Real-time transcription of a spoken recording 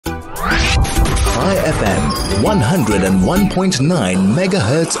Chai FM, 101.9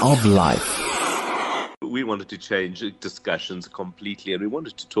 megahertz of life. We wanted to change discussions completely, and we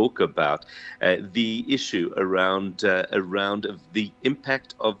wanted to talk about the issue around the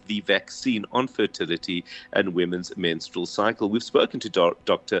impact of the vaccine on fertility and women's menstrual cycle. We've spoken to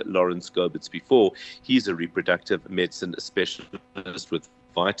Dr. Lawrence Gobetz before. He's a reproductive medicine specialist with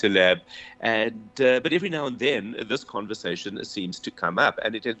Vitalab, but every now and then this conversation seems to come up,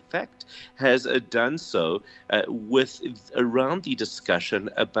 and it in fact has done so with around the discussion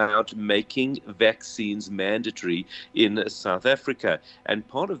about making vaccines mandatory in South Africa. And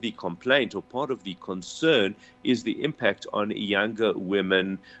part of the complaint or part of the concern is the impact on younger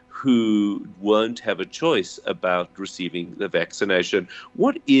women who won't have a choice about receiving the vaccination.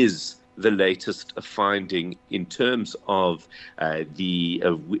 What is the latest finding in terms of the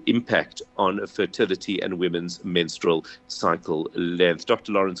impact on fertility and women's menstrual cycle length?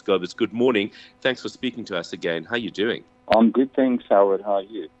 Dr. Lawrence Gobetz, good morning. Thanks for speaking to us again. How are you doing? I'm good, thanks, Howard. How are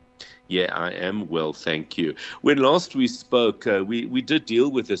you? Yeah, I am well, thank you. When last we spoke, we did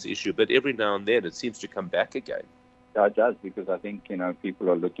deal with this issue, but every now and then it seems to come back again. Yeah, it does, because I think, people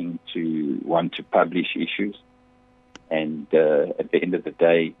are looking to want to publish issues. And at the end of the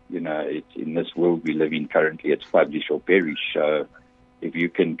day, it's in this world we live in currently, it's publish or perish. So if you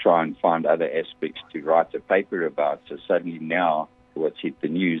can try and find other aspects to write a paper about, so suddenly now what's hit the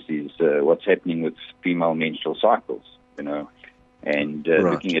news is what's happening with female menstrual cycles, and Right.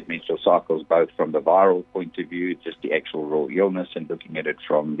 Looking at menstrual cycles both from the viral point of view, just the actual raw illness, and looking at it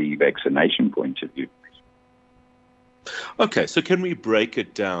from the vaccination point of view. Okay, so can we break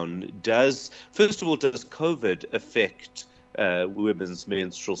it down? First of all, does COVID affect women's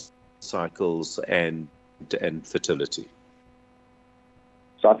menstrual cycles and fertility?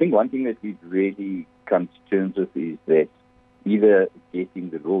 So I think one thing that we've really come to terms with is that either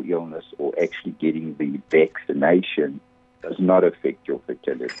getting the raw illness or actually getting the vaccination does not affect your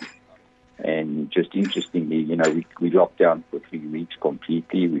fertility. And just interestingly, we locked down for 3 weeks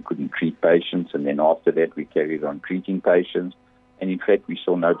completely. We couldn't treat patients. And then after that, we carried on treating patients. And in fact, we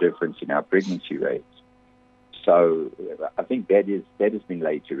saw no difference in our pregnancy rates. So I think that has been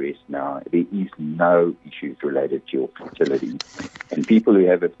laid to rest now. There is no issues related to your fertility. And people who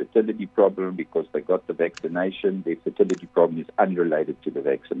have a fertility problem because they got the vaccination, their fertility problem is unrelated to the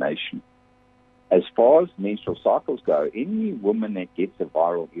vaccination. As far as menstrual cycles go, any woman that gets a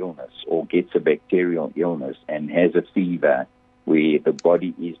viral illness or gets a bacterial illness and has a fever where the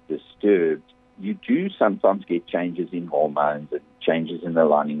body is disturbed, you do sometimes get changes in hormones and changes in the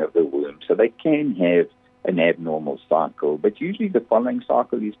lining of the womb. So they can have an abnormal cycle, but usually the following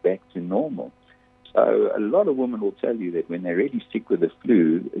cycle is back to normal. So a lot of women will tell you that when they're really sick with the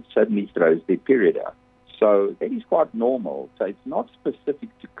flu, it suddenly throws their period out. So that is quite normal. So it's not specific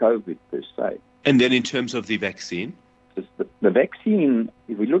to COVID per se. And then in terms of the vaccine? The vaccine,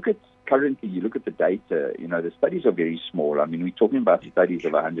 if we look at currently, you look at the data, the studies are very small. I mean, we're talking about studies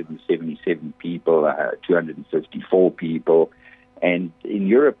of 177 people, 254 people. And in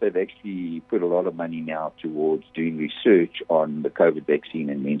Europe, they've actually put a lot of money now towards doing research on the COVID vaccine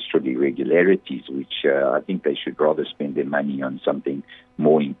and menstrual irregularities, which I think they should rather spend their money on something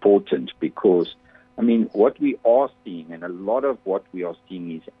more important, because, what we are seeing, and a lot of what we are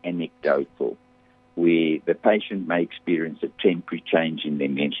seeing is anecdotal, where the patient may experience a temporary change in their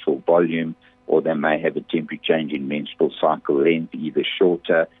menstrual volume, or they may have a temporary change in menstrual cycle length, either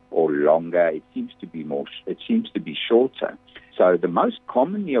shorter or longer. It seems to be shorter. So the most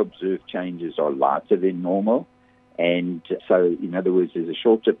commonly observed changes are lighter than normal. And so, in other words, there's a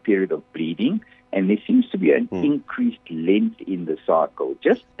shorter period of bleeding, and there seems to be an increased length in the cycle,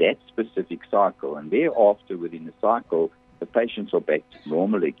 just that specific cycle. And thereafter, within the cycle, the patients are back to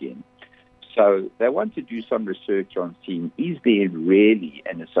normal again. So they want to do some research on seeing, is there really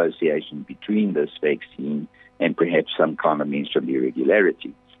an association between this vaccine and perhaps some kind of menstrual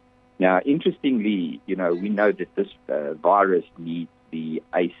irregularity? Now, interestingly, we know that this virus needs the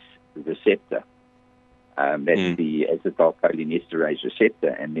ACE receptor. That's the acetylcholinesterase receptor.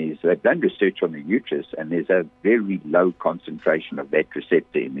 And they've done research on the uterus, and there's a very low concentration of that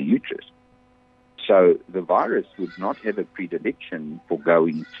receptor in the uterus. So the virus would not have a predilection for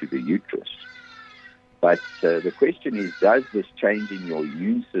going to the uterus. But the question is, does this change in your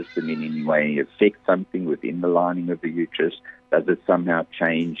immune system in any way affect something within the lining of the uterus? Does it somehow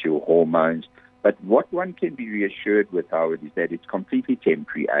change your hormones? But what one can be reassured with, Howard, is that it's completely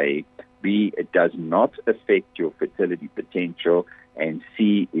temporary, A. B, it does not affect your fertility potential. And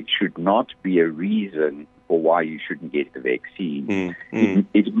C, it should not be a reason for why you shouldn't get the vaccine.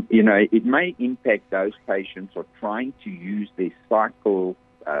 It may impact those patients who are trying to use their cycle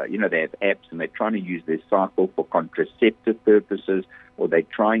they have apps and they're trying to use their cycle for contraceptive purposes, or they're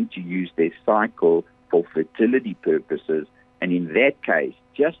trying to use their cycle for fertility purposes. And in that case,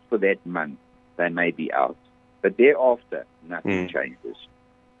 just for that month, they may be out. But thereafter, nothing changes.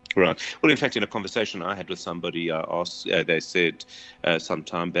 Right. Well, in fact, in a conversation I had with somebody, I asked, they said some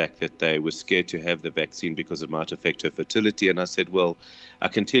time back that they were scared to have the vaccine because it might affect her fertility. And I said, well, I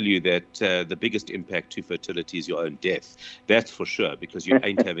can tell you that the biggest impact to fertility is your own death. That's for sure, because you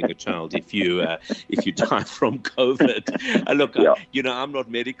ain't having a child if you die from COVID. Look, Yeah. I'm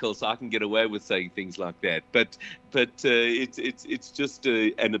not medical, so I can get away with saying things like that. But it's just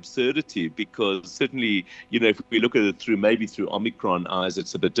an absurdity, because certainly, if we look at it through Omicron eyes,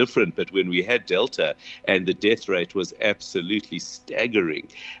 it's a bit different. But when we had Delta, and the death rate was absolutely staggering,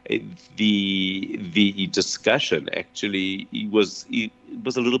 the discussion actually was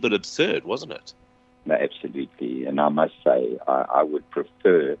a little bit absurd, wasn't it? No, absolutely. And I must say, I would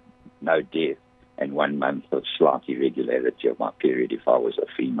prefer no death and 1 month of slight irregularity of my period if I was a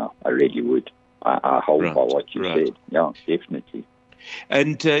female. I really would. I hold by what you said. Yeah, definitely.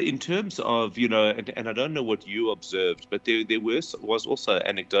 And in terms of, and I don't know what you observed, but there was also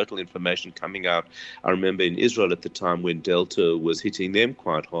anecdotal information coming out. I remember in Israel at the time when Delta was hitting them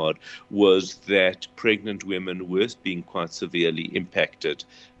quite hard, was that pregnant women were being quite severely impacted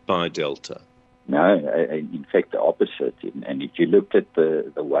by Delta. No, in fact, the opposite. And if you looked at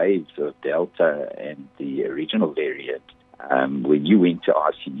the waves of Delta and the original variant, when you went to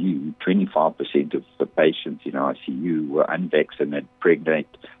ICU, 25% of the patients in ICU were unvaccinated,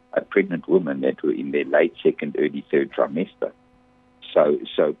 pregnant women that were in their late second, early third trimester. So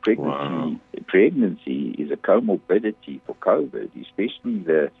pregnancy is a comorbidity for COVID, especially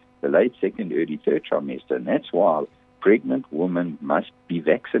the late second, early third trimester, and that's why pregnant women must be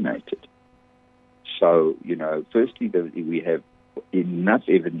vaccinated. So, firstly, we have enough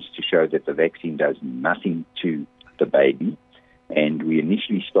evidence to show that the vaccine does nothing to the baby. And we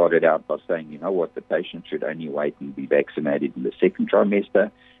initially started out by saying, the patient should only wait and be vaccinated in the second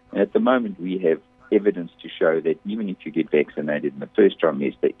trimester. And at the moment, we have evidence to show that even if you get vaccinated in the first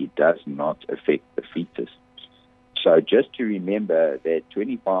trimester, it does not affect the fetus. So just to remember that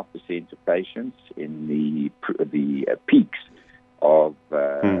 25% of patients in the peaks of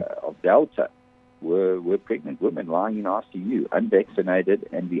Delta were pregnant women lying in ICU, unvaccinated.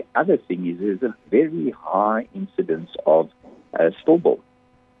 And the other thing is there's a very high incidence of stillborn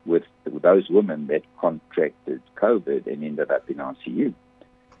with those women that contracted COVID and ended up in ICU.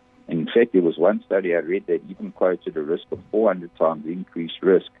 In fact, there was one study I read that even quoted a risk of 400 times increased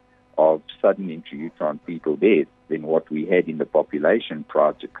risk of sudden intrauterine fetal death than what we had in the population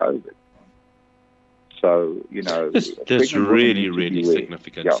prior to COVID. So, that's really, really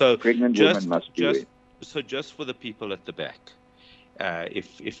significant. Yeah, so pregnant women must be aware. So just for the people at the back,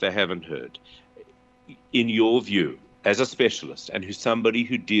 if they haven't heard, in your view, as a specialist and who's somebody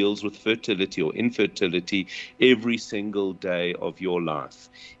who deals with fertility or infertility every single day of your life,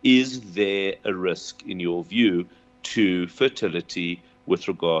 is there a risk, in your view, to fertility with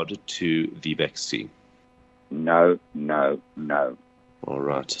regard to the vaccine? No. All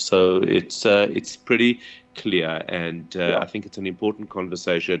right. So it's pretty clear, and I think it's an important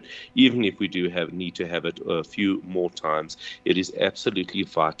conversation. Even if we do need to have it a few more times, it is absolutely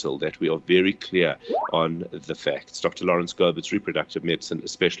vital that we are very clear on the facts. Dr. Lawrence Gobetz, reproductive medicine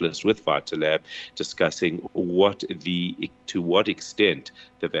specialist with Vitalab, discussing to what extent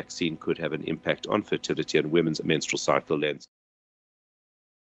the vaccine could have an impact on fertility and women's menstrual cycle lengths.